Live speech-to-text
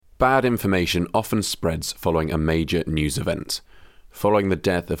Bad information often spreads following a major news event. Following the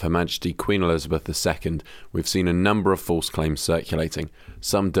death of Her Majesty Queen Elizabeth II, we've seen a number of false claims circulating,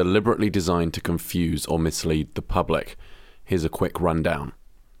 some deliberately designed to confuse or mislead the public. Here's a quick rundown.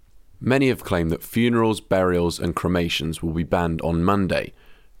 Many have claimed that funerals, burials and cremations will be banned on Monday,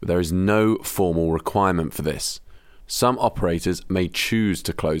 but there is no formal requirement for this. Some operators may choose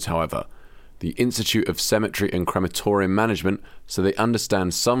to close, however. The Institute of Cemetery and Crematorium Management so they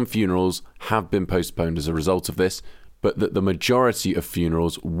understand some funerals have been postponed as a result of this, but that the majority of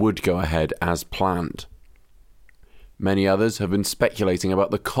funerals would go ahead as planned. Many others have been speculating about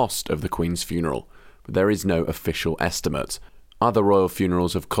the cost of the Queen's funeral, but there is no official estimate. Other royal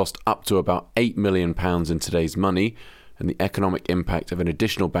funerals have cost up to about £8 million in today's money, and the economic impact of an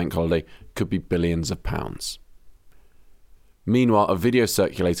additional bank holiday could be billions of pounds. Meanwhile, a video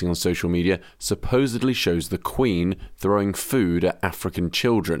circulating on social media supposedly shows the Queen throwing food at African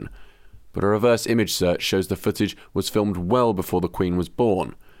children, but a reverse image search shows the footage was filmed well before the Queen was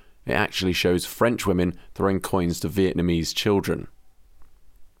born. It actually shows French women throwing coins to Vietnamese children.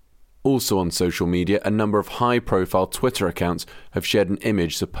 Also on social media, a number of high-profile Twitter accounts have shared an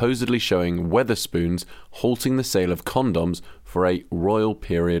image supposedly showing Wetherspoons halting the sale of condoms for a royal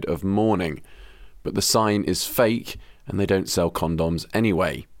period of mourning, but the sign is fake and they don't sell condoms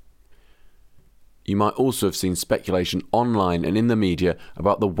anyway. You might also have seen speculation online and in the media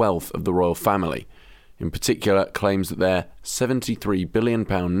about the wealth of the royal family. In particular, claims that their £73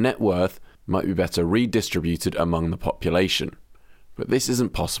 billion net worth might be better redistributed among the population. But this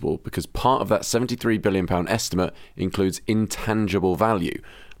isn't possible because part of that £73 billion estimate includes intangible value,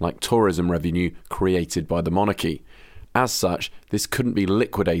 like tourism revenue created by the monarchy. As such, this couldn't be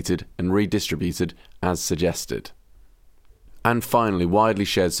liquidated and redistributed as suggested. And finally, widely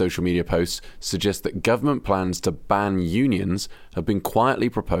shared social media posts suggest that government plans to ban unions have been quietly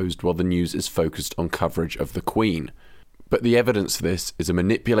proposed while the news is focused on coverage of the Queen. But the evidence for this is a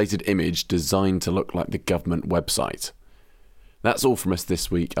manipulated image designed to look like the government website. That's all from us this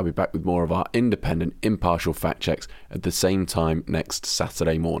week. I'll be back with more of our independent, impartial fact checks at the same time next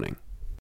Saturday morning.